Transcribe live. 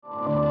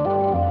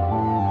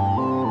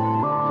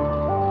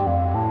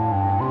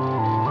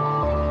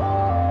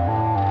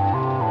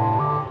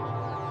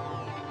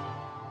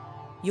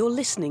You're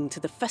listening to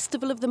the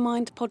Festival of the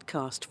Mind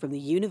podcast from the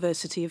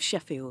University of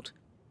Sheffield.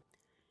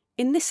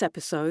 In this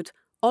episode,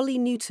 Ollie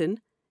Newton,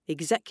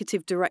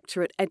 Executive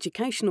Director at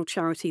educational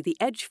charity The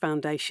Edge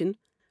Foundation,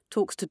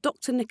 talks to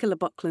Dr. Nicola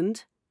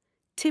Buckland,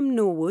 Tim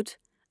Norwood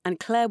and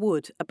Claire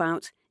Wood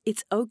about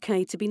It's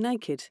OK to be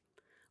Naked,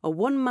 a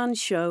one-man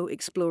show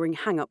exploring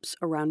hang-ups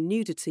around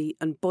nudity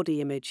and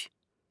body image.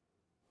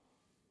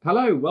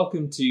 Hello,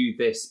 welcome to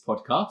this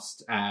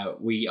podcast.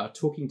 We are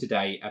talking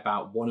today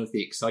about one of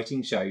the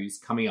exciting shows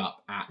coming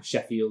up at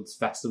Sheffield's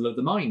Festival of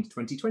the Mind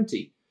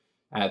 2020.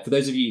 For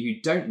those of you who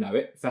don't know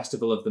it,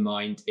 Festival of the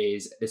Mind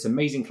is this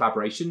amazing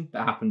collaboration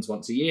that happens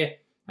once a year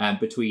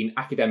between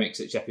academics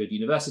at Sheffield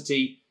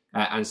University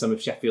and some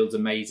of Sheffield's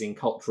amazing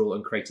cultural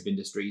and creative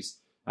industries.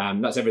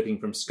 That's everything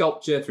from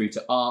sculpture through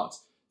to art,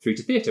 through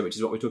to theatre, which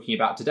is what we're talking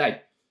about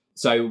today.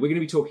 So we're going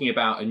to be talking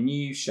about a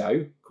new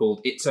show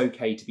called It's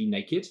OK to be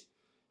Naked.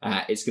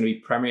 It's going to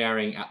be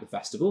premiering at the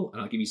festival, and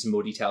I'll give you some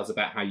more details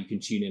about how you can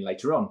tune in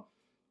later on.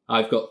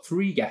 I've got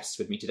three guests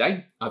with me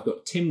today. I've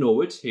got Tim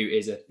Norwood, who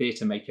is a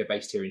theatre maker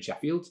based here in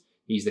Sheffield.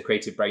 He's the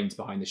creative brains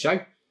behind the show.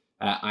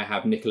 I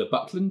have Nicola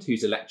Buckland,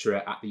 who's a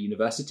lecturer at the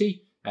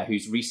university,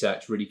 whose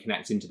research really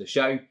connects into the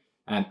show.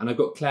 And I've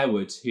got Claire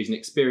Wood, who's an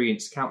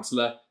experienced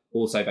counsellor,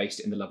 also based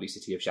in the lovely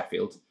city of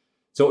Sheffield.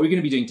 So what we're going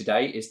to be doing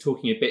today is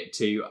talking a bit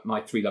to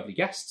my three lovely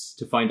guests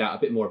to find out a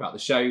bit more about the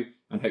show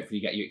and hopefully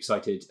get you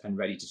excited and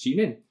ready to tune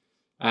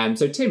in.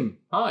 So Tim,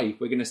 hi,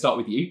 we're going to start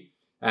with you.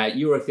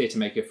 You're a theatre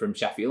maker from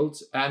Sheffield.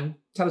 Tell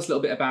us a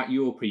little bit about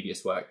your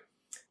previous work.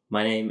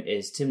 My name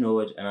is Tim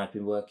Norwood and I've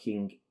been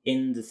working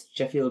in the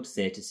Sheffield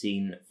theatre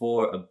scene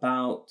for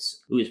about,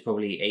 it's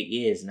probably 8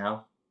 years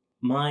now.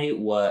 My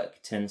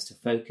work tends to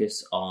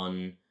focus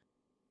on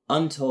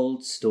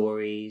untold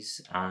stories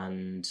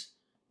and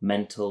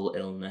mental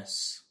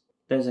illness.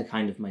 Those are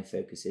kind of my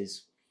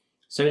focuses.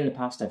 So in the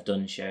past, I've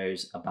done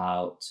shows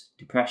about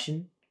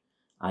depression.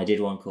 I did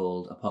one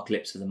called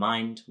Apocalypse of the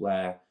Mind,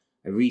 where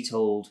I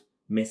retold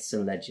myths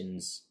and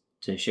legends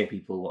to show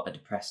people what a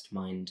depressed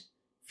mind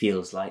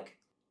feels like.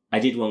 I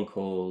did one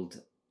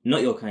called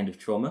Not Your Kind of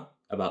Trauma,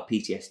 about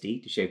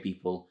PTSD, to show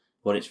people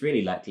what it's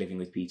really like living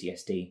with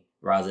PTSD,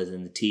 rather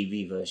than the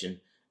TV version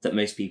that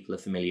most people are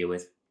familiar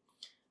with.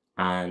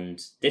 And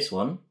this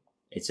one,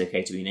 It's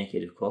OK to be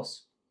Naked, of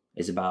course,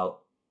 is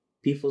about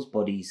people's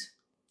bodies.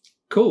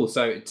 Cool.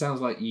 So it sounds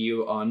like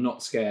you are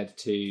not scared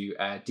to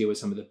deal with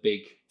some of the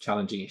big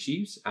challenging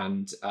issues.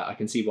 And I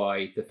can see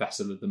why the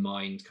Festival of the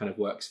Mind kind of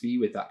works for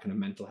you with that kind of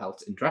mental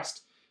health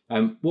interest.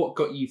 What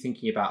got you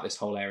thinking about this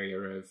whole area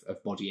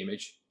of body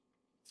image?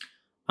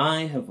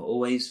 I have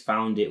always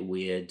found it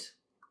weird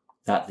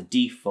that the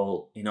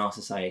default in our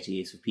society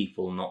is for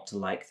people not to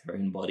like their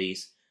own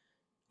bodies.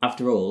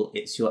 After all,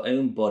 it's your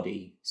own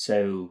body,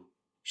 so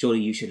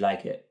surely you should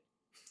like it.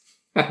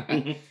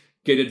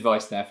 Good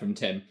advice there from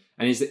Tim.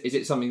 And is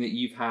it something that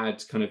you've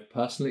had kind of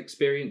personal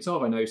experience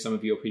of? I know some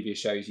of your previous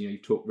shows,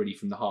 you've talked really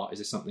from the heart. Is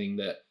this something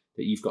that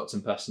you've got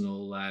some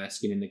personal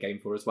skin in the game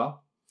for as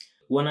well?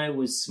 When I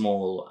was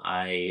small,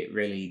 I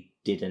really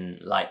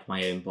didn't like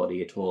my own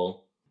body at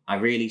all. I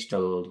really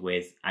struggled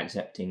with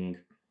accepting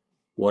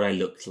what I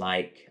looked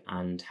like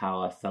and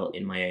how I felt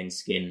in my own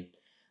skin.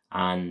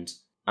 And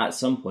at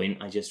some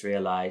point, I just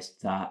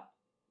realised that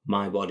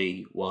my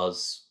body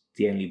was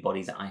the only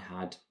body that I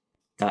had.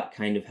 That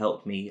kind of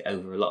helped me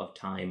over a lot of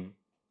time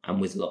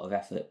and with a lot of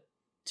effort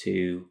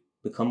to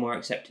become more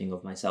accepting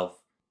of myself.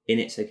 In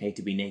It's OK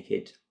to be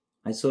Naked,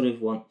 I sort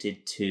of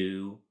wanted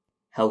to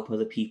help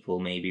other people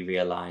maybe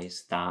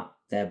realise that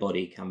their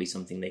body can be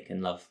something they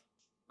can love.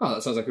 Oh,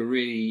 that sounds like a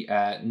really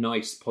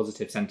nice,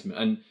 positive sentiment.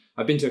 And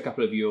I've been to a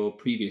couple of your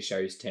previous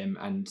shows, Tim,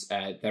 and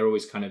they're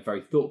always kind of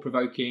very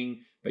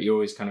thought-provoking, but you're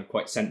always kind of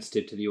quite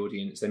sensitive to the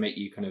audience. They make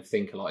you kind of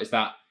think a lot. Is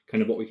that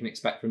kind of what we can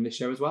expect from this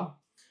show as well?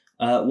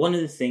 One of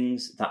the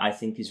things that I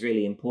think is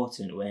really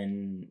important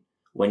when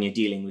you're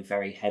dealing with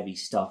very heavy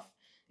stuff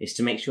is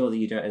to make sure that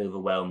you don't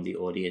overwhelm the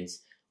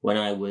audience. When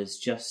I was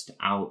just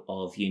out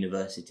of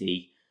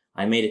university,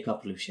 I made a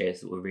couple of shows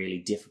that were really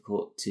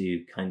difficult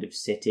to kind of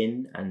sit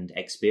in and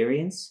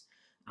experience.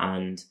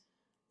 And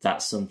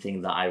that's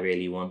something that I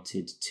really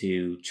wanted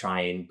to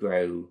try and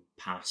grow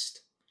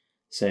past.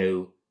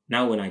 So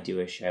now when I do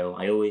a show,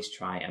 I always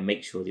try and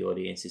make sure the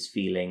audience is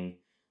feeling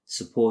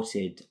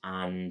supported,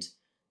 and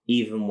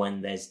even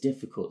when there's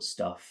difficult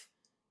stuff,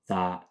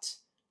 that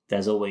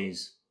there's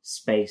always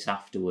space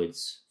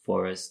afterwards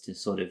for us to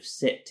sort of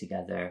sit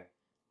together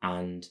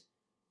and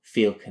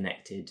feel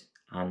connected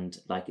and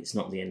like it's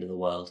not the end of the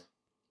world.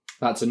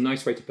 That's a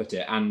nice way to put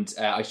it. And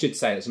I should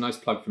say, it's a nice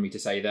plug for me to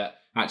say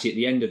that actually at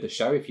the end of the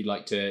show, if you'd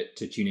like to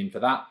tune in for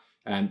that,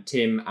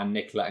 Tim and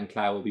Nicola and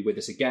Claire will be with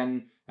us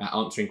again,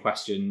 answering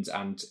questions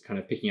and kind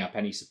of picking up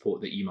any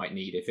support that you might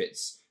need if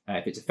it's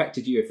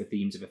affected you, if the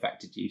themes have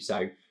affected you.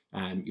 So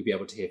you'll be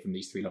able to hear from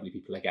these three lovely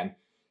people again.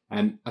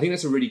 I think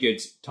that's a really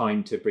good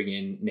time to bring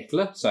in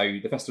Nicola. So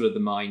the Festival of the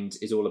Mind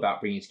is all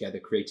about bringing together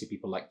creative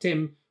people like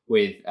Tim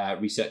with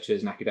researchers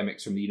and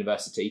academics from the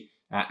university.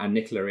 And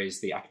Nicola is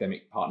the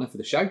academic partner for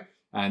the show.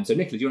 So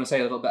Nicola, do you want to say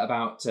a little bit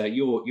about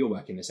your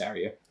work in this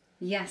area?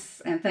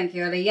 Yes, and thank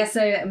you, Ollie. Yes,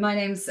 so my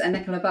name's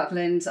Nicola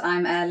Buckland.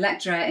 I'm a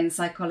lecturer in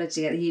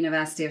psychology at the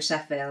University of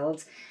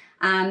Sheffield.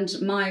 And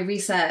my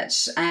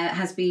research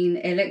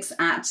it looks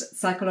at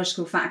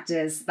psychological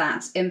factors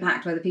that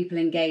impact whether people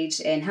engage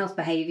in health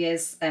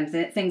behaviours,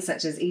 things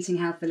such as eating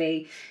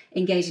healthily,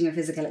 engaging in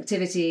physical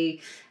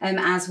activity,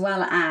 as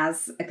well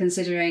as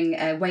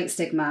considering weight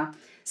stigma.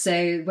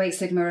 So weight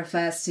stigma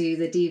refers to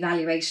the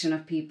devaluation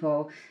of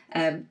people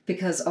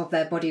because of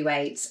their body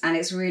weight, and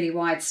it's really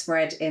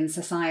widespread in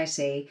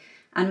society.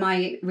 And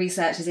my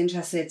research is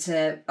interested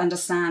to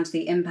understand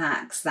the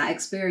impacts that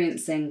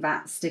experiencing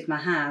that stigma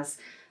has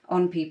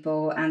on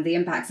people and the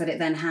impacts that it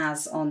then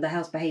has on the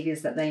health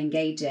behaviours that they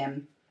engage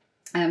in,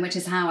 which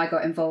is how I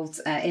got involved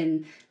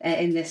in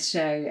this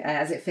show,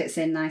 as it fits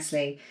in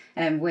nicely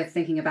with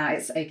thinking about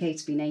it's okay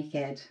to be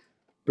naked.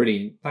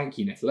 Brilliant. Thank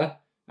you, Nicola.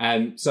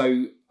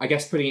 So I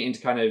guess putting it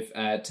into kind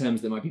of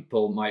terms that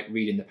people might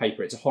read in the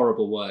paper, it's a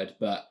horrible word,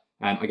 but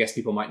I guess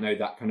people might know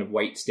that kind of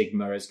weight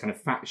stigma as kind of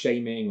fat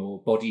shaming or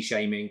body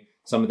shaming,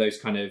 some of those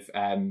kind of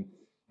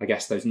I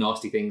guess those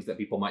nasty things that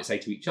people might say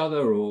to each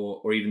other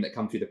or even that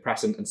come through the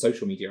press and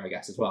social media, I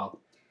guess, as well.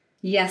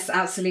 Yes,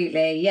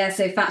 absolutely. Yeah,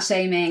 so fat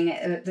shaming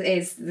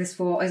is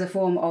a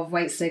form of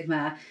weight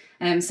stigma.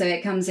 So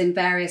it comes in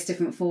various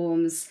different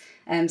forms,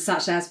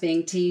 such as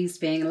being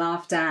teased, being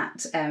laughed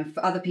at,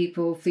 for other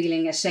people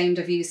feeling ashamed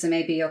of you. So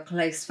maybe your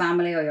close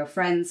family or your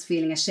friends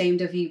feeling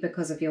ashamed of you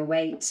because of your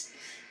weight.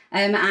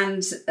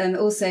 And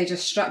also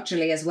just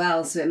structurally as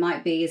well. So it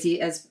might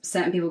be as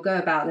certain people go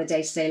about their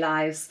day-to-day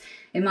lives,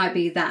 it might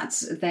be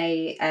that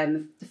they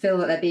feel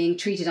that they're being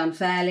treated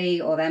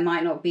unfairly, or there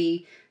might not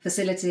be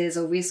facilities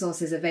or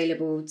resources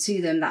available to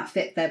them that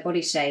fit their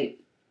body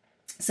shape.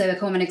 So a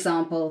common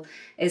example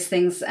is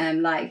things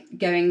like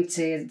going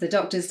to the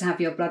doctors to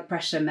have your blood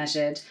pressure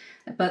measured,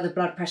 but the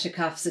blood pressure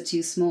cuffs are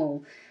too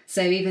small.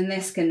 So even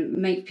this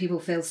can make people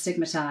feel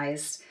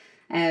stigmatised.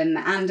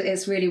 And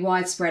it's really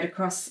widespread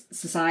across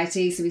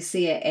society. So we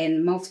see it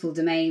in multiple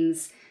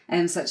domains,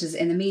 such as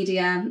in the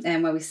media,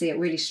 where we see it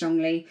really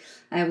strongly.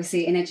 We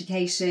see it in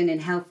education, in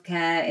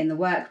healthcare, in the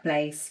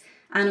workplace,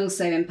 and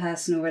also in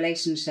personal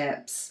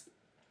relationships.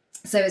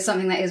 So it's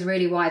something that is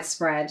really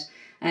widespread.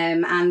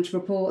 And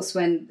reports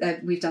when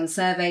we've done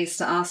surveys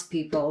to ask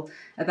people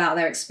about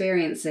their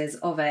experiences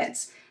of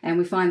it. And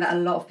we find that a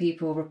lot of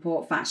people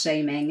report fat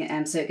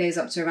shaming. So it goes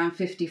up to around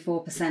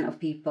 54% of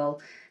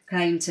people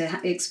claim to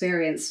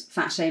experience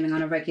fat shaming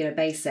on a regular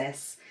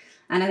basis.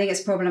 And I think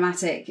it's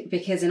problematic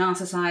because in our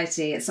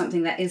society, it's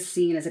something that is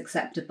seen as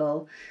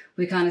acceptable.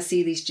 We kind of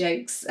see these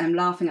jokes and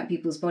laughing at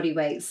people's body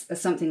weights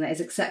as something that is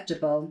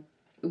acceptable,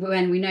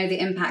 when we know the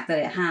impact that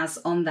it has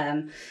on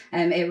them.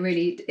 It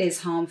really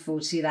is harmful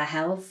to their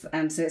health.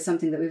 So it's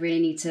something that we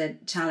really need to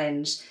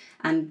challenge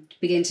and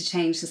begin to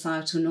change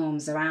societal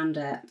norms around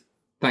it.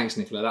 Thanks,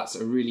 Nicola. That's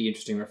a really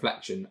interesting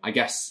reflection. I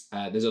guess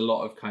there's a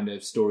lot of kind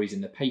of stories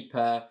in the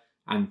paper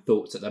and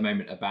thoughts at the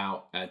moment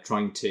about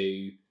trying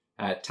to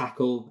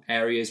tackle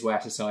areas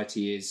where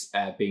society is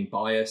being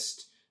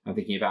biased. I'm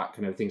thinking about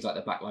kind of things like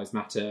the Black Lives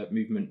Matter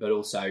movement, but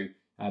also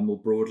more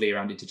broadly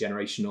around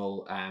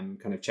intergenerational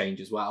kind of change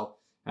as well.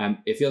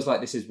 It feels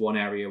like this is one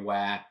area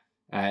where,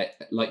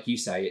 like you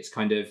say,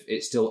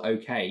 it's still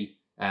okay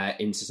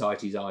in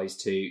society's eyes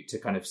to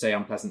kind of say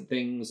unpleasant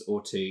things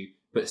or to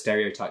put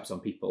stereotypes on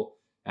people.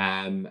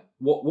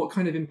 What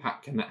kind of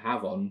impact can that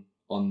have on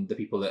the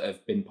people that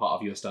have been part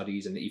of your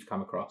studies and that you've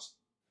come across?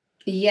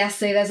 Yes,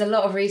 so there's a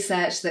lot of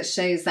research that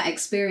shows that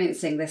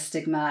experiencing this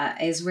stigma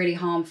is really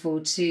harmful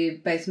to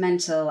both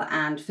mental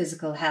and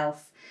physical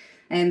health.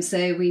 And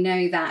so we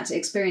know that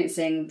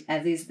experiencing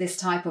this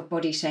type of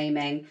body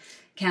shaming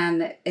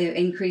can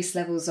increase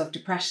levels of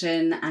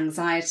depression,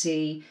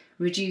 anxiety,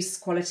 reduce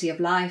quality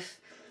of life,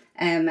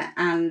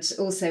 and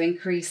also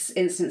increase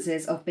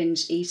instances of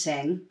binge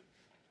eating.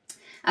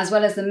 As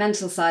well as the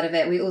mental side of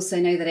it, we also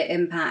know that it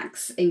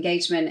impacts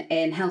engagement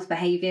in health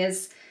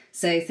behaviours.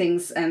 So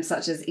things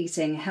such as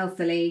eating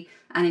healthily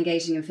and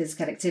engaging in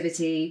physical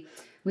activity.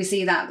 We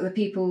see that the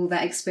people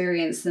that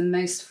experience the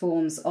most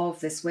forms of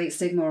this weight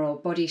stigma or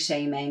body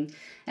shaming,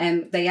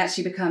 they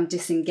actually become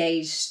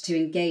disengaged to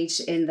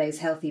engage in those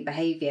healthy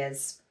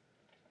behaviours.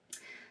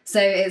 So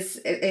it's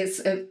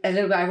a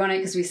little bit ironic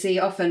because we see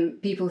often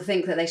people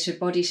think that they should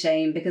body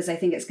shame because they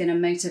think it's going to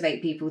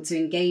motivate people to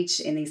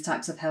engage in these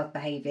types of health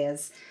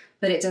behaviours.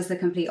 But it does the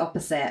complete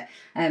opposite,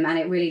 and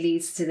it really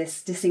leads to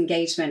this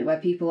disengagement where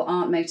people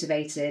aren't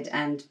motivated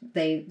and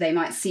they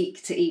might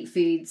seek to eat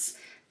foods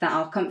that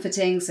are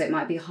comforting, so it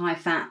might be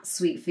high-fat,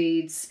 sweet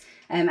foods,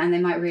 and they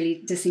might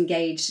really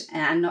disengage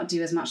and not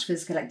do as much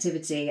physical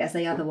activity as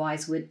they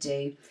otherwise would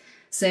do.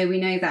 So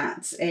we know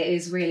that it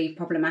is really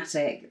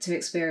problematic to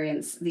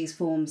experience these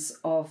forms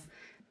of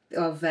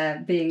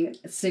being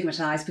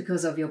stigmatised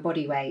because of your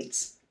body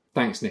weight.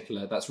 Thanks,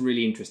 Nicola. That's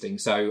really interesting.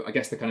 So I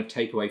guess the kind of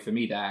takeaway for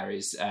me there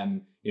is,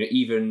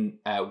 even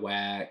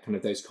where kind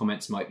of those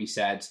comments might be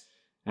said,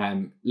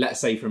 let's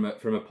say from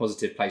a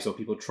positive place, or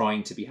people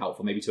trying to be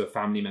helpful, maybe to a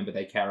family member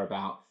they care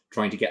about,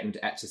 trying to get them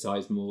to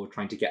exercise more,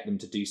 trying to get them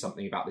to do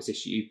something about this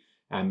issue.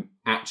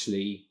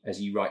 Actually, as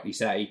you rightly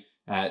say,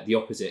 the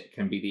opposite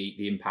can be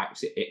the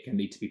impact. It can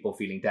lead to people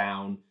feeling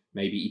down,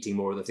 maybe eating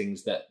more of the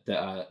things that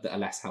are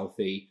less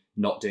healthy,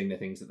 not doing the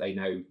things that they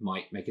know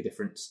might make a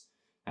difference.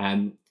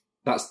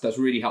 That's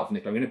really helpful,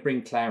 Nicola. I'm going to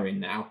bring Claire in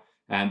now,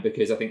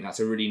 because I think that's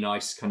a really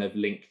nice kind of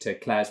link to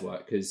Claire's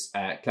work, because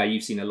Claire,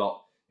 you've seen a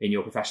lot in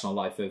your professional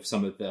life of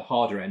some of the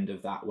harder end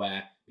of that,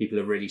 where people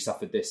have really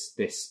suffered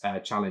this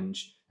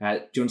challenge. Do you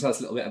want to tell us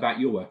a little bit about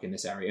your work in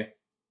this area?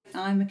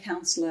 I'm a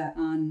counsellor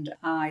and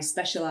I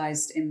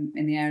specialised in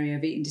the area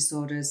of eating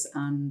disorders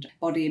and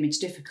body image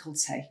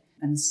difficulty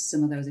and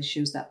some of those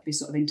issues that be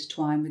sort of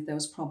intertwined with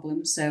those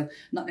problems. So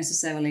not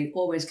necessarily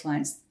always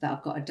clients that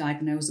have got a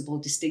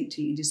diagnosable distinct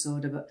eating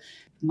disorder, but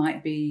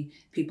might be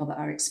people that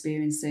are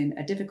experiencing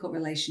a difficult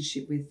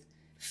relationship with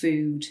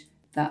food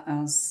that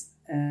has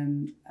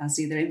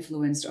either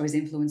influenced or is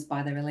influenced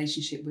by their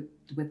relationship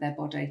with their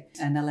body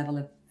and their level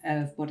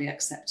of body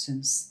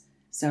acceptance.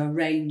 So a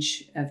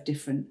range of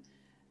different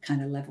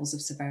kind of levels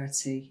of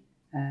severity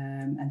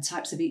and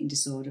types of eating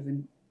disorder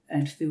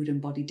and food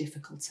and body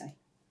difficulty.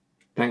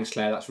 Thanks,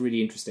 Claire. That's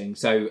really interesting.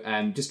 So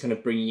just kind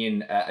of bringing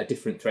in a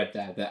different thread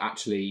there, that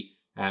actually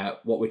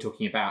what we're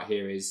talking about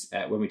here is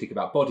when we think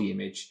about body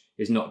image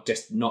is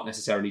not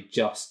necessarily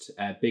just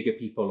bigger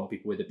people or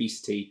people with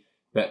obesity,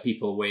 but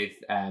people with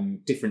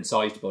different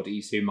sized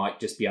bodies who might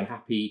just be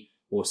unhappy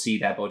or see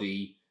their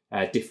body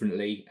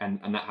differently and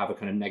that have a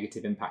kind of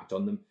negative impact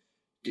on them.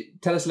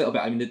 Tell us a little bit.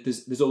 I mean,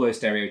 there's all those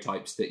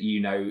stereotypes that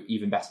you know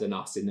even better than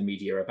us in the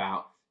media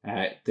about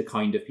the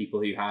kind of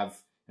people who have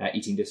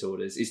eating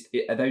disorders.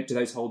 Do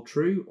those hold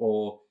true,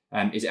 or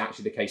is it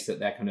actually the case that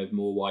they're kind of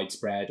more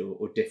widespread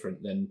or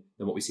different than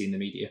what we see in the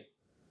media?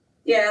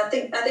 Yeah, I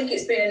think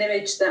it's been an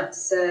image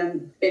that's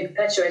been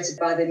perpetuated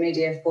by the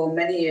media for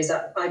many years.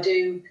 I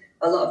do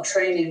a lot of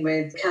training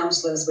with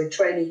counsellors, with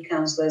trainee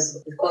counsellors,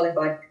 with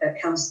qualified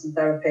counselling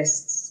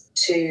therapists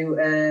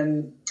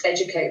to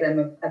educate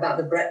them about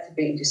the breadth of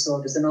eating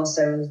disorders and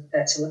also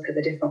to look at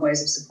the different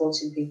ways of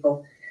supporting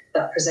people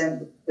that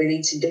present with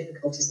eating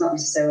difficulties, not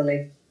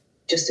necessarily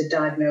just a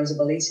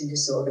diagnosable eating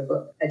disorder,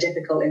 but a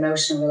difficult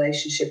emotional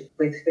relationship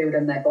with food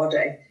and their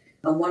body.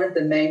 And one of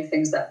the main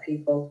things that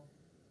people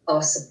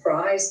are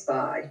surprised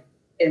by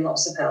in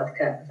lots of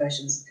healthcare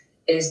professions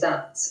is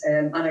that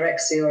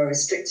anorexia or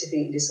restrictive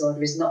eating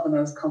disorder is not the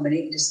most common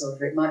eating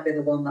disorder. It might be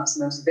the one that's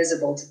most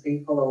visible to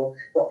people or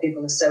what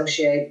people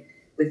associate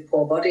with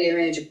poor body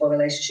image or poor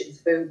relationship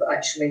with food, but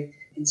actually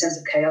in terms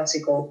of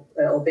chaotic or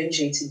binge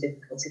eating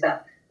difficulty,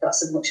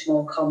 that's a much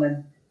more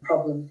common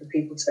problem for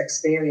people to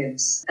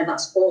experience. And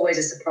that's always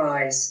a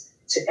surprise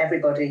to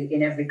everybody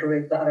in every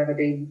group that I've ever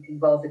been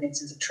involved in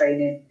terms of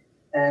training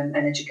and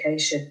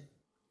education.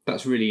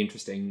 That's really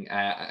interesting.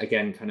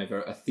 Again, kind of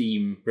a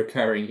theme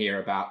recurring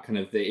here about kind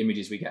of the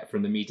images we get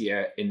from the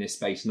media in this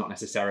space, not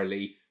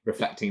necessarily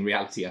reflecting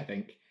reality, I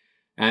think.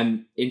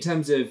 In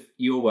terms of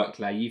your work,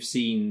 Claire, you've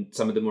seen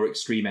some of the more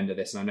extreme end of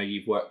this, and I know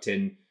you've worked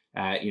in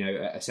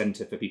a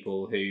centre for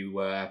people who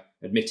were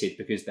admitted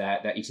because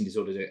their eating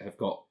disorders had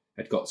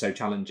got so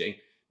challenging.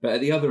 But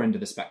at the other end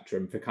of the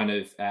spectrum, for kind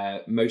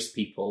of most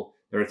people,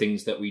 there are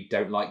things that we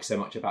don't like so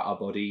much about our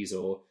bodies,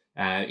 or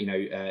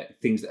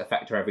things that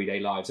affect our everyday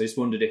lives. I just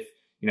wondered if,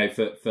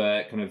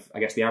 for kind of, I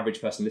guess, the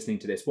average person listening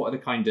to this, what are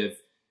the kind of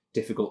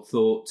difficult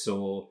thoughts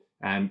or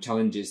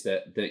challenges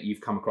that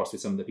you've come across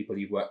with some of the people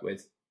you've worked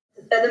with?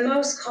 The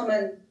most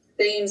common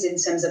themes in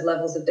terms of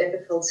levels of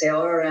difficulty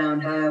are around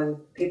how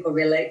people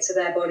relate to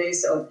their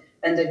bodies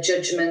and the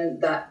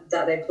judgment that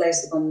they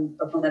place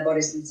upon their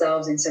bodies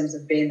themselves in terms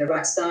of being the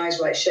right size,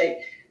 right shape.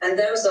 And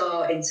those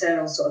are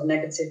internal sort of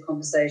negative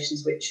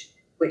conversations,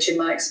 which in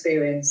my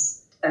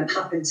experience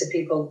happen to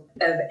people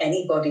of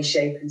any body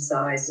shape and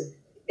size.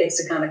 It's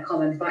a kind of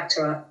common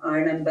factor. I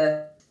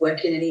remember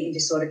working in eating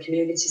disorder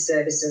community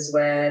services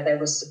where there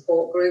were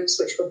support groups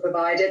which were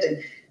provided,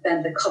 and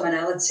then the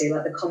commonality,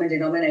 like the common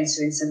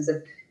denominator in terms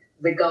of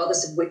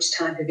regardless of which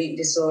type of eating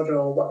disorder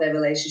or what their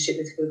relationship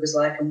with food was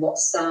like and what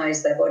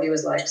size their body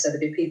was like. So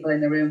there'd be people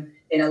in the room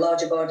in a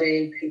larger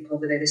body, people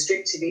with a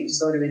restrictive eating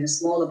disorder in a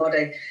smaller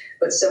body,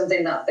 but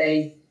something that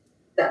they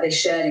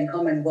shared in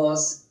common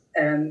was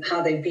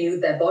how they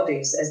viewed their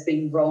bodies as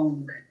being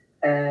wrong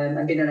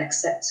and being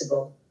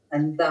unacceptable.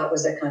 And that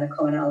was a kind of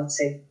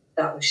commonality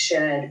that was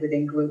shared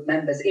within group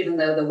members, even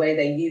though the way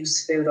they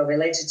used food or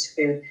related to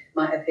food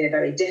might appear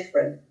very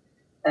different.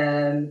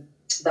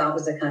 That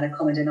was a kind of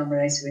common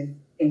denominator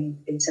in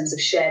terms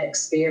of shared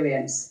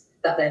experience,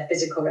 that their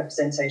physical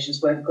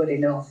representations weren't good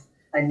enough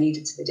and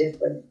needed to be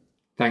different.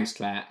 Thanks,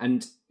 Claire.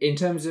 And in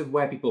terms of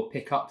where people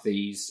pick up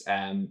these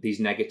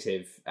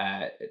negative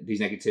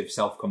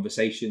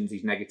self-conversations,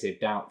 these negative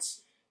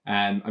doubts,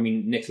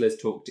 Nicola's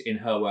talked in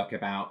her work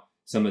about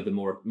some of the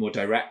more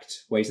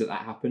direct ways that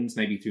happens,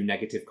 maybe through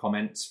negative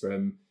comments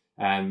from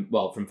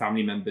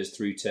family members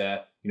through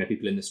to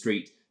people in the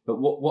street. But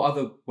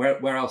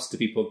where else do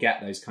people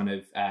get those kind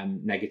of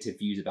negative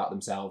views about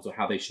themselves or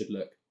how they should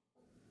look?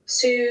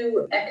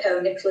 To echo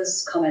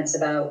Nicola's comments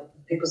about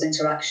people's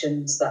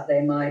interactions that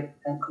they might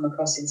come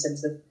across in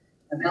terms of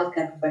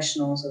healthcare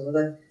professionals or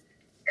other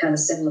kind of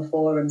similar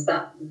forums,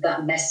 that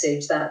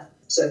message, that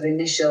sort of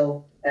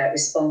initial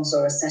response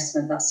or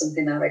assessment, that's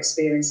something they're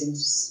experiencing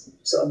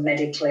sort of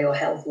medically or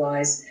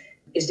health-wise,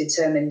 is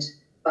determined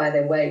by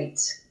their weight.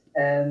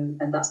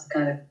 And that's the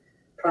kind of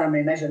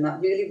primary measure, and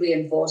that really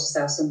reinforces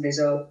how somebody's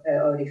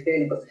already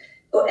feeling.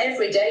 But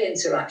everyday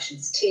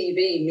interactions,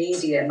 TV,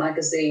 media,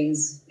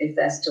 magazines, if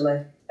they're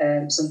still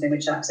something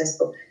which access,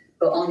 but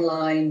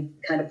online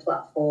kind of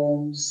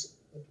platforms.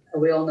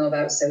 We all know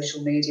about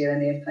social media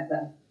and the impact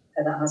that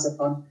has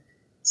upon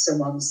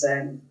someone's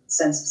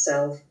sense of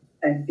self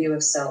and view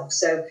of self.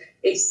 So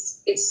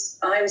it's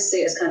I always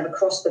see it as kind of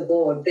across the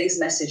board. These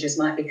messages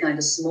might be kind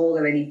of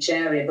smaller in each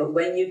area, but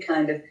when you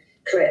kind of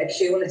create a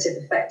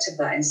cumulative effect of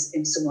that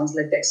in someone's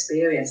lived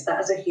experience, that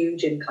has a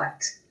huge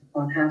impact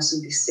on how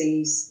somebody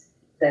sees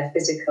their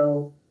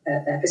physical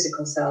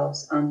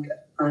selves and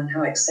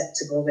how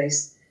acceptable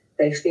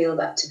they feel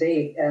that to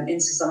be in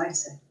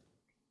society.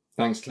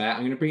 Thanks, Claire.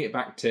 I'm going to bring it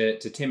back to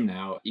Tim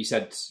now. You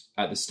said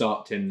at the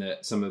start, Tim,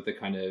 that some of the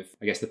kind of,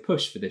 I guess, the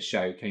push for this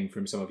show came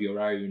from some of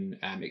your own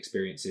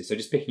experiences. So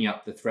just picking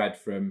up the thread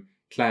from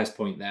Claire's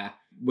point there,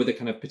 were there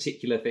kind of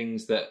particular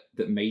things that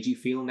made you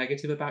feel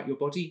negative about your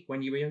body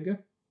when you were younger?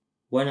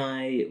 When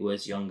I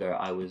was younger,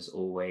 I was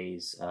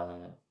always,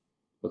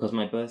 because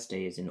my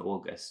birthday is in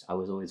August, I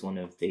was always one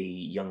of the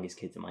youngest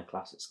kids in my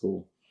class at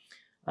school.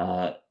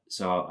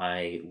 So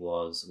I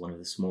was one of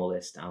the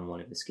smallest and one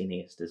of the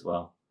skinniest as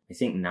well. I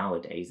think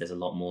nowadays there's a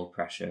lot more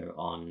pressure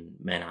on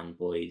men and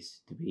boys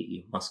to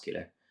be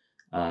muscular.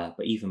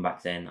 But even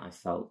back then, I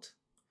felt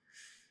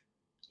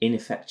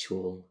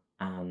ineffectual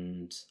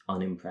and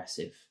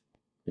unimpressive.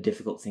 A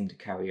difficult thing to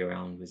carry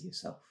around with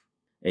yourself.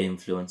 It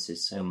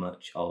influences so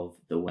much of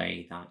the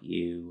way that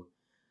you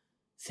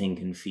think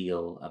and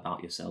feel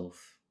about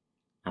yourself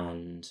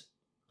and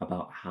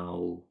about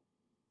how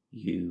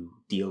you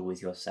deal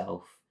with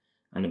yourself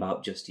and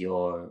about just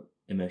your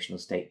emotional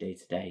state day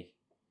to day.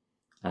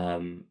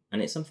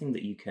 And it's something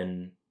that you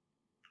can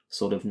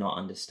sort of not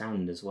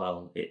understand as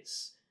well.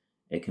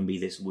 It can be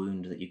this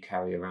wound that you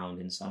carry around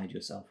inside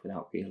yourself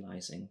without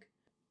realizing.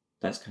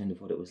 That's kind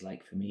of what it was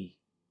like for me.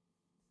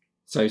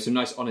 So some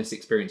nice honest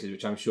experiences,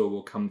 which I'm sure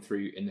will come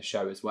through in the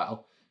show as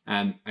well.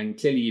 And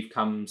clearly you've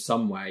come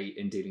some way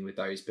in dealing with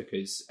those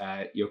because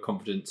your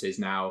confidence is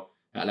now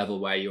at a level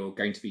where you're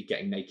going to be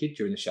getting naked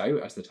during the show,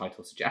 as the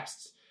title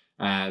suggests.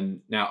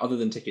 Now, other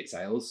than ticket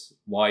sales,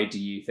 why do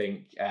you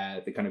think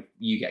the kind of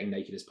you getting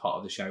naked as part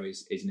of the show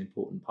is an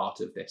important part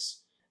of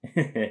this?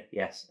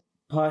 Yes.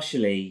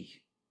 Partially,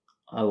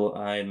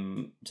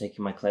 I'm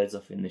taking my clothes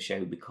off in the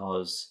show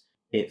because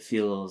it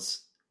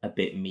feels a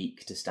bit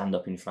meek to stand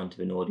up in front of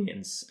an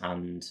audience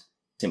and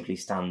simply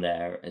stand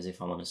there as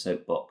if I'm on a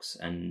soapbox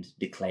and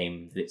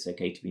declaim that it's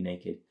okay to be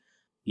naked.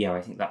 Yeah,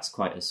 I think that's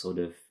quite a sort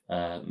of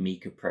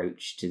meek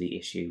approach to the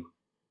issue,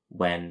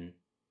 when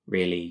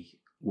really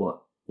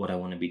what I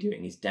want to be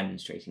doing is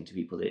demonstrating to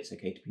people that it's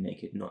okay to be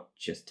naked, not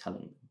just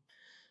telling them.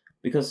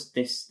 Because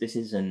this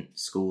isn't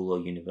school or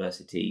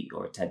university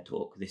or a TED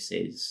Talk. This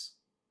is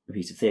a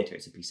piece of theatre,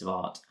 it's a piece of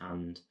art.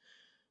 And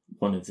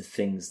one of the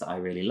things that I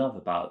really love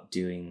about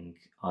doing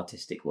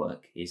artistic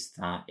work is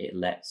that it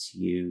lets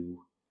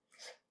you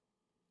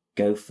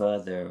go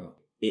further.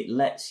 It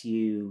lets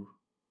you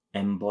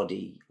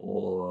embody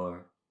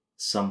or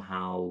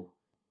somehow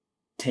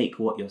take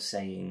what you're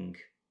saying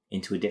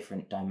into a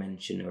different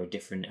dimension or a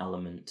different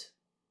element,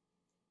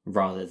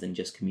 rather than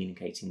just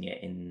communicating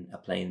it in a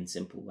plain,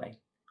 simple way.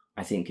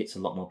 I think it's a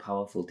lot more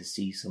powerful to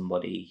see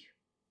somebody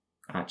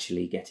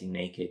actually getting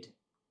naked,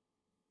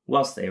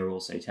 whilst they are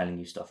also telling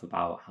you stuff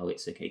about how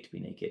it's okay to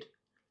be naked,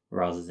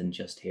 rather than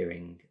just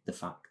hearing the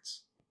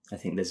facts. I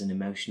think there's an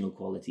emotional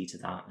quality to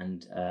that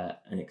and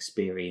an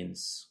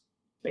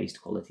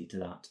experience-based quality to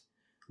that,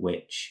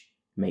 which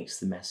makes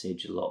the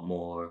message a lot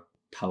more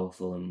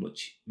powerful and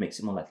which makes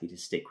it more likely to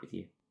stick with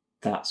you.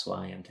 That's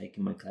why I'm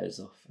taking my clothes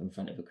off in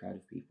front of a crowd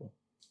of people.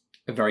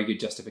 A very good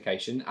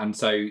justification. And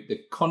so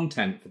the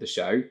content for the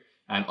show,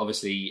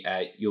 obviously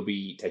you'll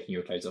be taking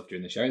your clothes off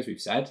during the show, as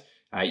we've said.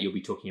 You'll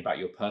be talking about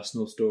your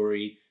personal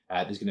story.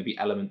 There's going to be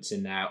elements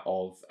in there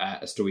of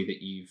a story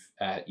that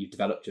you've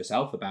developed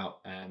yourself about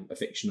a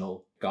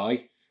fictional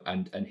guy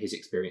and his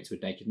experience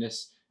with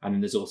nakedness. And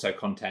then there's also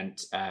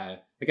content, I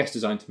guess,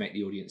 designed to make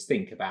the audience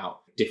think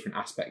about different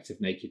aspects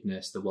of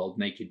nakedness, the World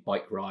Naked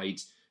bike ride,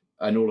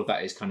 and all of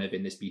that is kind of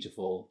in this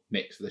beautiful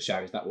mix for the show.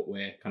 Is that what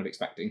we're kind of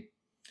expecting?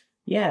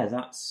 Yeah,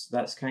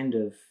 that's kind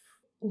of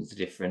all the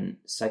different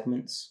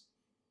segments.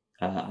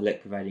 I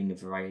like providing a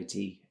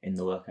variety in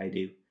the work I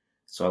do.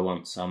 So I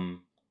want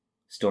some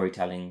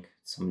storytelling,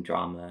 some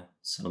drama,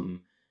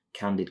 some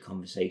candid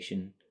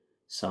conversation,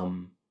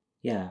 some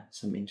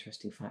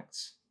interesting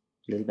facts,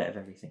 a little bit of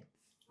everything.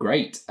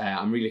 Great.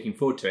 I'm really looking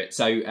forward to it.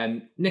 So,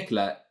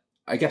 Nicola,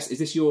 I guess, is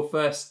this your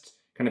first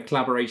kind of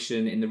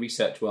collaboration in the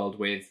research world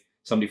with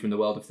somebody from the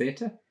world of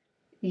theatre?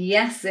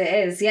 Yes,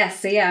 it is. Yes.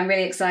 So yeah, I'm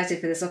really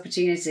excited for this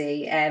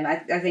opportunity. I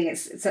think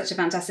it's such a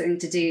fantastic thing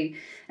to do.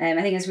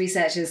 I think as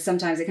researchers,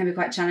 sometimes it can be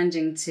quite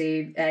challenging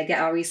to get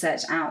our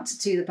research out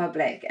to the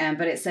public,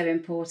 but it's so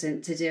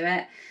important to do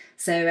it.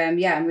 So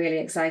yeah, I'm really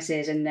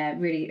excited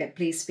and really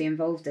pleased to be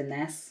involved in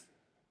this.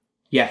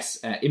 Yes,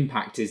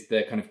 impact is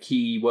the kind of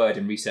key word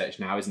in research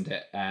now, isn't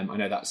it? I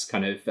know that's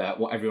kind of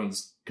what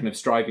everyone's kind of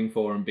striving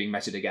for and being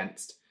measured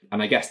against. And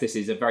I guess this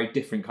is a very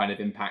different kind of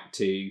impact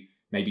to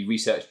maybe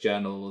research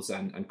journals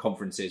and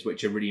conferences,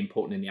 which are really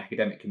important in the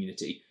academic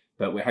community.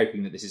 But we're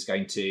hoping that this is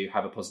going to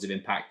have a positive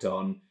impact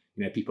on,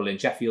 people in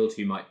Sheffield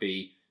who might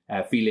be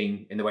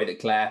feeling in the way that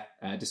Claire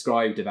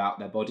described about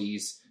their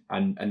bodies,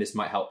 and this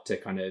might help to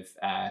kind of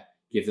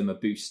give them a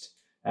boost.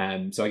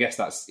 So I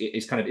guess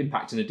it's kind of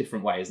impact in a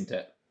different way, isn't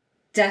it?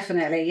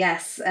 Definitely,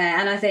 yes.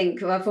 And I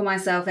think, well, for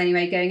myself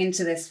anyway, going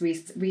into this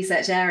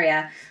research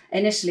area,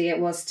 initially it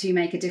was to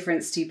make a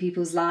difference to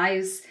people's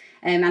lives.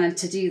 And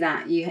to do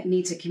that, you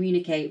need to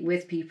communicate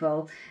with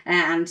people,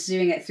 and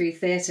doing it through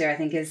theatre, I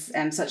think, is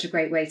such a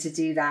great way to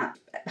do that.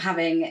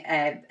 Having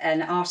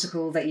an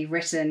article that you've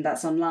written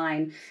that's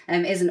online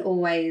isn't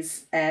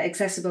always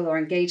accessible or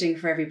engaging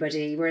for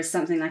everybody, whereas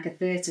something like a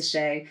theatre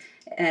show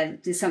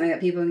is something that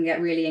people can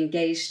get really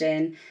engaged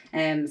in.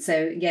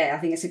 So yeah, I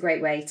think it's a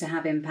great way to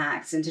have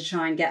impact and to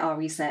try and get our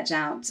research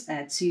out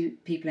to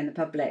people in the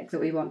public that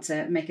we want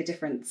to make a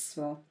difference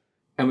for.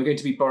 And we're going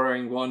to be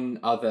borrowing one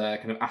other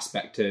kind of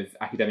aspect of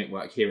academic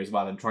work here as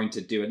well, and trying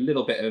to do a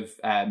little bit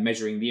of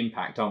measuring the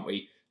impact, aren't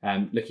we?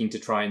 Looking to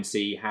try and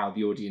see how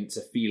the audience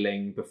are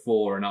feeling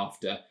before and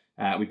after.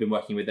 We've been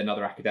working with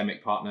another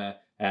academic partner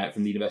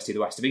from the University of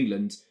the West of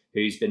England,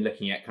 who's been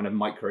looking at kind of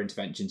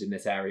micro-interventions in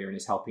this area and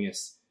is helping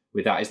us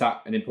with that. Is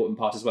that an important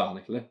part as well,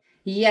 Nicola?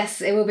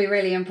 Yes, it will be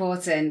really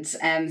important. So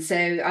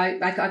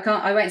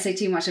I won't say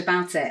too much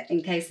about it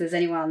in case there's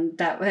anyone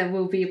that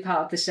will be a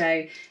part of the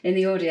show in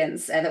the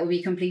audience that will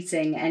be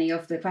completing any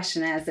of the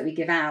questionnaires that we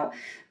give out.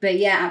 But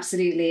yeah,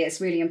 absolutely, it's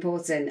really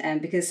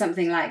important because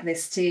something like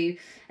this too,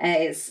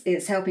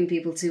 it's helping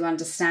people to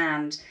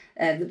understand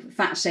the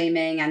fat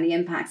shaming and the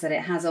impacts that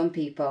it has on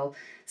people.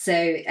 So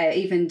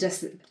even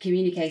just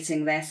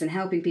communicating this and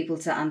helping people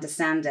to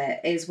understand it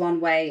is one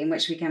way in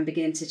which we can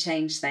begin to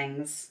change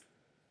things.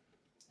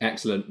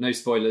 Excellent. No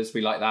spoilers.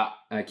 We like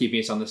that. Keeping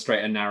us on the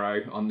straight and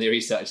narrow on the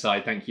research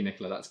side. Thank you,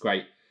 Nicola. That's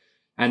great.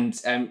 And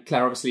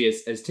Claire, obviously,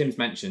 as Tim's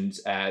mentioned,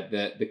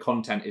 the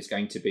content is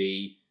going to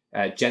be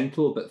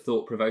gentle but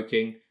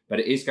thought-provoking,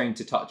 but it is going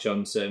to touch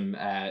on some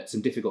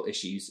difficult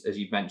issues, as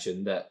you've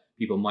mentioned, that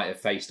people might have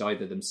faced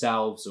either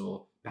themselves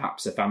or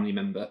perhaps a family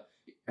member.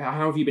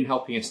 How have you been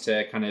helping us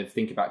to kind of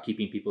think about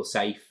keeping people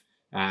safe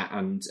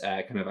and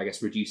kind of, I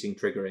guess, reducing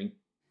triggering?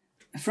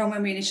 From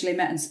when we initially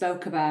met and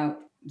spoke about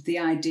the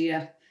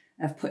idea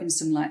of putting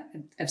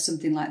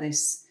something like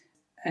this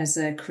as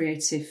a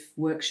creative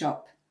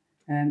workshop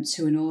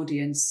to an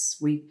audience,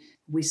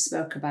 we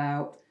spoke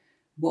about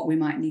what we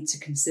might need to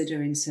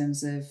consider in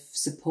terms of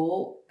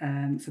support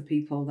for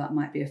people that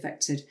might be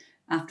affected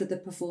after the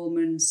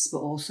performance, but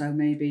also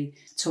maybe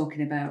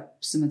talking about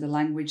some of the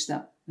language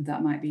that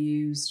might be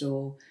used,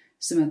 or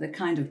some of the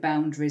kind of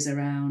boundaries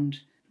around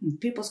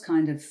people's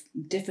kind of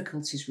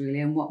difficulties really,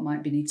 and what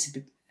might need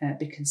to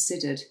be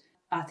considered.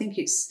 I think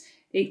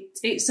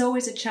it's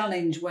always a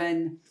challenge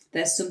when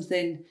there's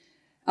something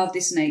of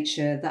this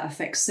nature that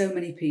affects so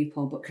many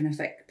people but can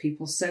affect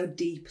people so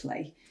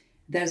deeply.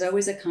 There's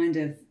always a kind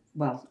of,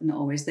 well, not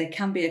always, there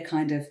can be a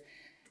kind of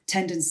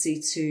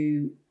tendency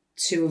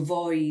to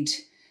avoid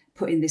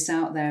putting this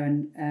out there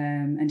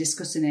and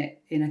discussing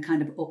it in a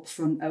kind of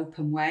upfront,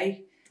 open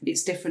way.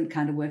 It's different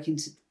kind of working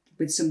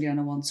with somebody on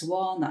a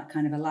one-to-one that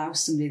kind of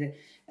allows somebody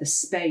the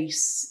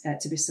space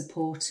to be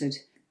supported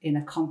in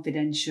a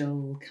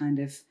confidential kind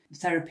of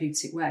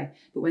therapeutic way.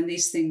 But when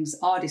these things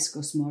are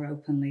discussed more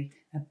openly,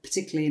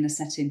 particularly in a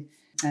setting,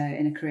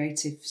 in a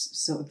creative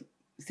sort of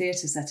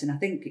theatre setting, I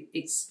think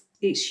it's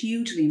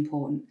hugely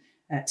important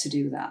to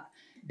do that,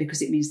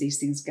 because it means these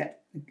things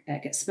get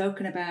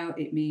spoken about.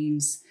 It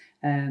means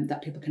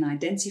that people can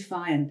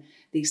identify, and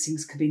these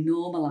things can be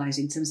normalised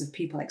in terms of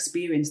people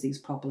experience these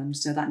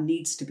problems. So that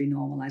needs to be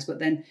normalised. But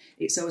then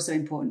it's also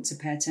important to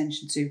pay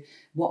attention to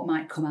what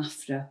might come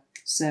after.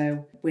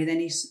 So with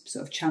any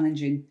sort of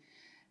challenging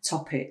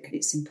topic,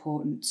 it's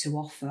important to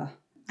offer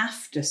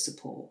after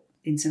support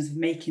in terms of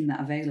making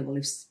that available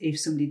if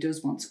somebody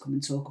does want to come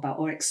and talk about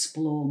or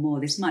explore more.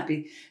 This might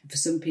be, for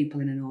some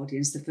people in an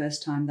audience, the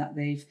first time that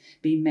they've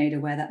been made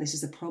aware that this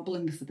is a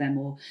problem for them,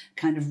 or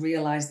kind of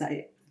realise that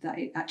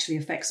it actually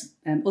affects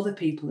other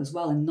people as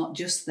well and not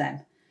just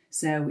them.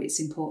 So it's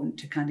important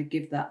to kind of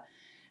give that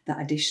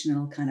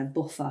additional kind of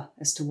buffer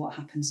as to what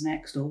happens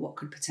next, or what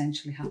could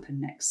potentially happen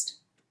next.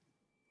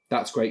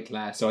 That's great,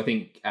 Claire. So I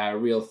think a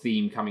real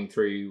theme coming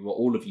through what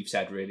all of you've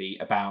said really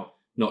about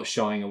not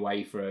shying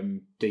away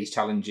from these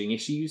challenging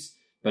issues,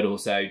 but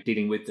also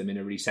dealing with them in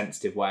a really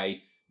sensitive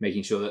way,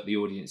 making sure that the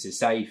audience is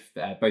safe,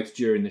 both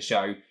during the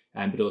show,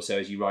 but also,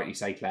 as you rightly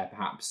say, Claire,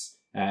 perhaps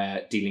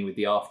dealing with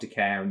the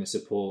aftercare and the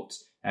support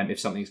if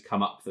something's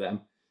come up for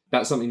them.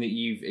 That's something that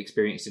you've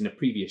experienced in a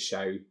previous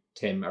show,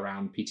 Tim,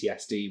 around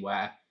PTSD,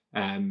 where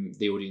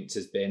the audience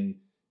has been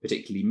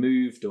particularly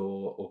moved,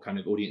 or kind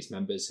of audience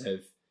members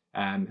have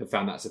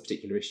found that's a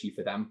particular issue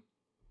for them.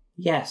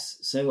 Yes,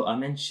 so I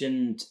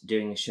mentioned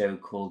doing a show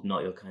called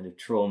Not Your Kind of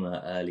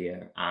Trauma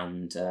earlier,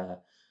 and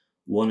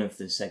one of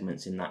the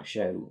segments in that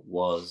show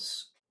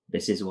was,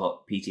 this is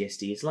what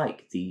PTSD is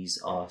like. These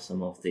are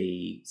some of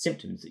the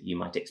symptoms that you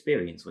might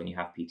experience when you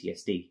have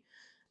PTSD.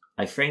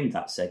 I framed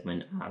that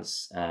segment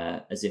as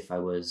if I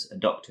was a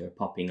doctor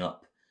popping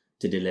up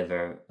to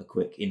deliver a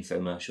quick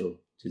infomercial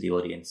to the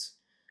audience.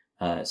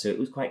 So it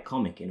was quite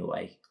comic in a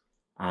way.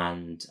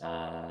 And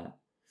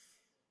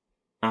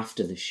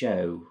after the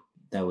show,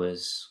 there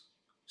was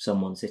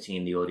someone sitting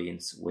in the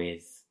audience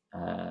with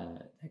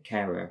a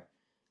carer,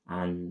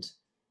 and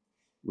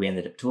we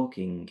ended up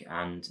talking,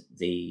 and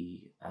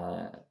the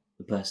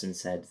person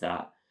said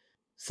that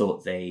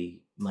thought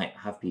they might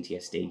have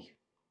PTSD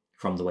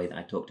from the way that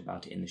I talked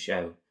about it in the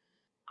show.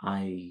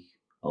 I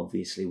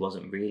obviously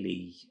wasn't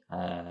really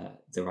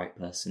the right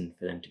person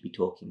for them to be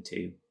talking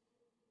to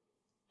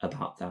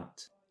about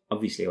that.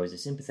 Obviously, I was a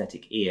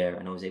sympathetic ear,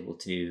 and I was able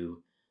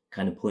to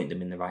kind of point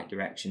them in the right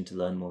direction to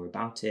learn more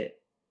about it,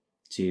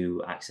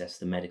 to access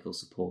the medical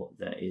support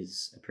that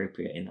is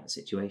appropriate in that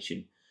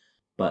situation.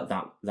 But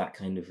that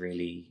kind of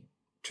really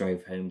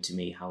drove home to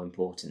me how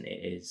important it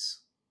is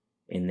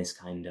in this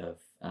kind of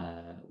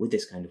with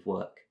this kind of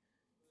work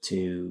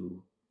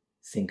to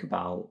think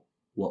about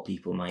what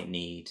people might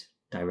need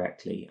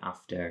directly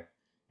after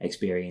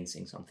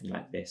experiencing something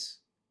like this.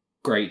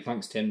 Great,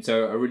 thanks, Tim.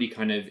 So a really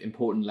kind of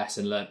important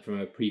lesson learnt from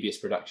a previous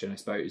production, I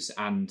suppose,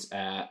 and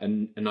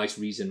a nice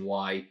reason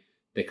why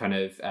the kind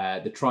of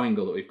the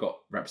triangle that we've got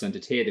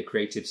represented here, the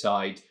creative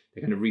side,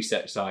 the kind of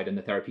research side, and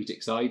the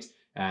therapeutic side,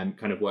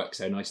 kind of work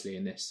so nicely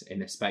in this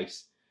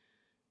space.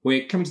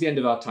 We're coming to the end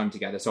of our time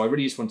together, so I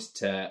really just wanted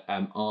to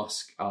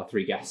ask our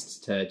three guests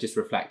to just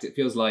reflect. It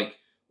feels like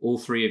all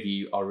three of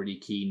you are really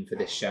keen for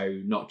this show,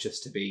 not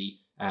just to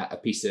be a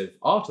piece of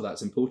art, or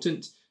that's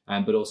important,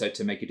 but also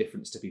to make a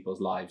difference to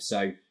people's lives.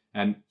 So,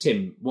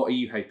 Tim, what are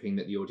you hoping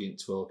that the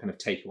audience will kind of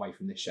take away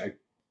from this show?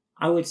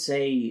 I would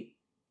say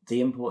the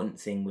important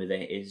thing with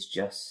it is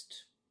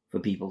just for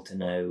people to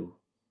know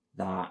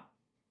that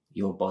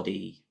your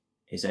body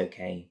is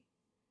okay,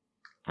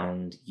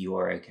 and you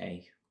are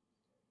okay,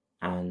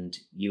 and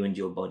you and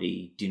your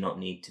body do not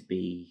need to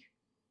be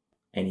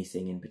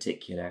anything in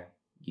particular.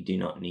 You do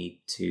not need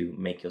to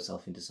make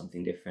yourself into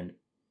something different.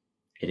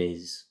 It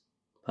is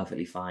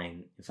perfectly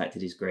fine. In fact,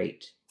 it is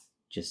great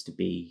just to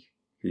be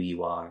who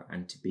you are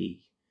and to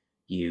be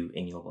you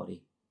in your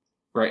body.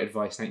 Great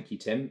advice, thank you,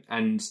 Tim.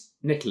 And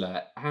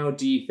Nicola, how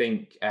do you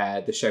think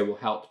the show will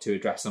help to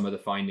address some of the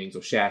findings,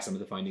 or share some of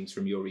the findings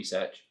from your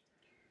research?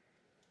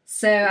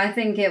 So I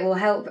think it will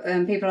help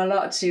people a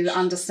lot to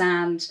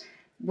understand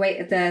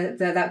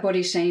that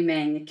body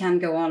shaming can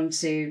go on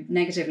to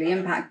negatively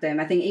impact them.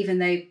 I think even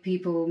though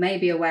people may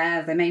be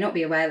aware, they may not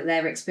be aware that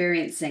they're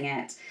experiencing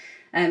it.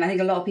 I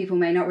think a lot of people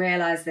may not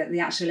realise that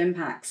the actual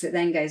impacts it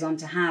then goes on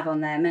to have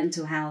on their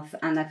mental health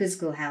and their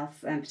physical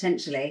health,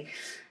 potentially.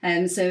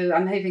 So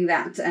I'm hoping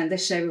that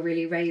this show will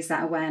really raise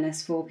that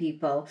awareness for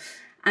people,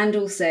 and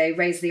also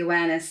raise the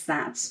awareness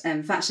that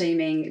fat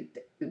shaming,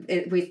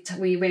 we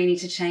really need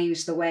to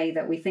change the way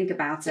that we think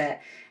about it,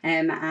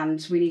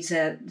 and we need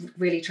to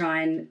really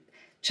try and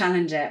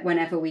challenge it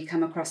whenever we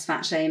come across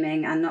fat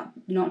shaming, and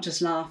not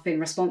just laugh in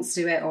response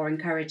to it or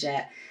encourage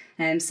it.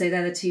 So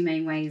they're the two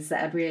main ways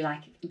that I'd really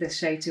like this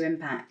show to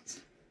impact.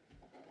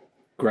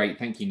 Great,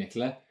 thank you,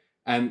 Nicola.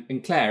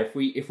 And Claire,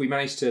 if we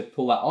manage to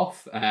pull that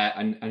off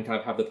and kind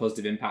of have the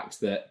positive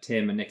impact that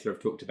Tim and Nicola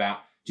have talked about,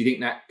 do you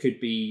think that could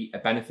be a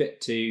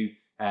benefit to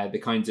the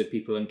kinds of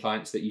people and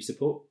clients that you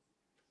support?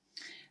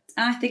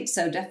 I think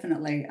so,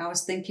 definitely. I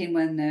was thinking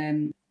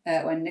when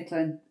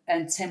Nicola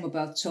and Tim were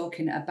both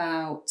talking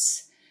about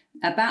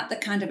the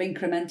kind of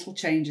incremental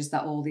changes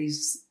that all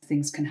these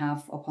things can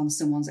have upon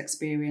someone's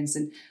experience.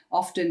 And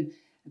often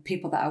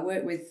people that I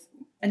work with,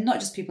 and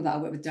not just people that I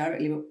work with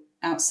directly, but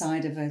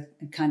outside of a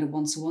kind of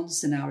one-to-one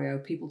scenario,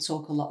 people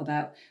talk a lot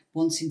about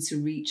wanting to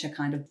reach a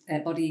kind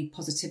of body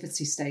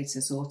positivity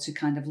status, or to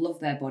kind of love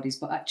their bodies.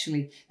 But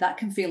actually that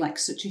can feel like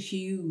such a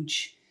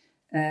huge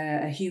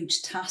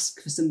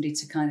task for somebody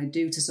to kind of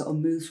do, to sort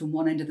of move from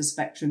one end of the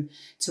spectrum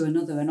to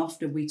another. And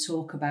often we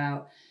talk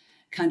about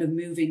kind of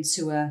moving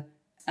to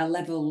a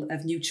level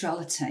of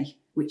neutrality,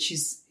 which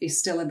is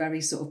still a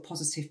very sort of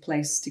positive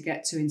place to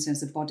get to in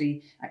terms of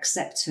body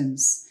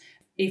acceptance.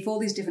 If all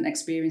these different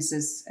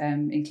experiences,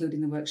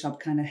 including the workshop,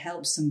 kind of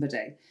help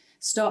somebody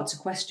start to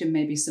question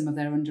maybe some of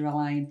their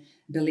underlying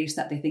beliefs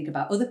that they think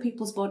about other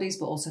people's bodies,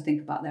 but also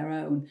think about their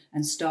own,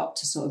 and start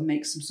to sort of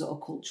make some sort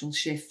of cultural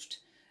shift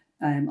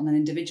on an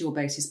individual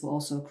basis, but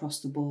also across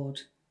the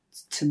board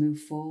to move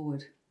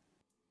forward.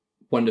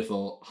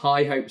 Wonderful.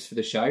 High hopes for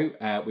the show.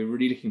 We're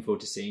really looking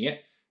forward to seeing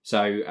it.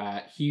 So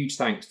huge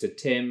thanks to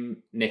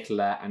Tim,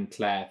 Nicola and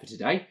Claire for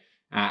today.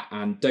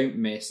 And don't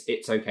miss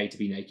It's Okay to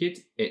Be Naked.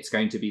 It's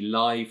going to be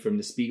live from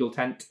the Spiegel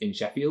tent in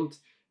Sheffield.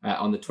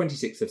 on the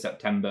 26th of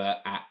September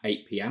at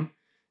 8 p.m.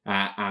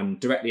 And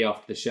directly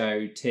after the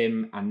show,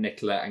 Tim and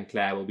Nicola and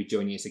Claire will be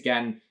joining us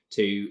again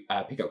to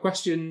pick up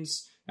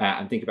questions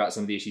and think about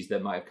some of the issues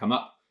that might have come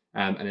up.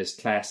 And as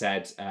Claire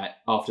said,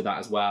 after that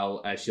as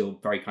well, she'll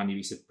very kindly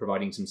be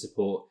providing some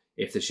support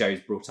if the show's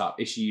brought up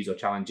issues or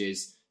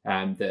challenges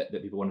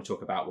that people want to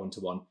talk about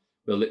one-to-one.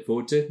 We'll look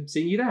forward to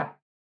seeing you there.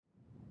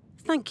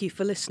 Thank you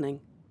for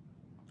listening.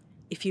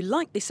 If you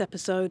like this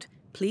episode,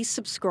 please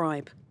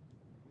subscribe.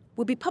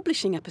 We'll be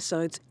publishing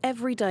episodes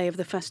every day of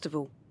the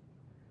festival.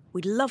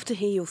 We'd love to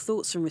hear your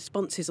thoughts and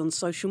responses on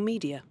social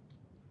media.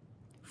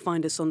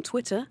 Find us on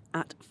Twitter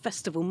at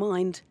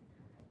FestivalMind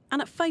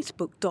and at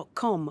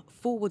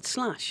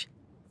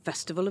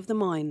facebook.com/Festival of the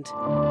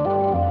Mind.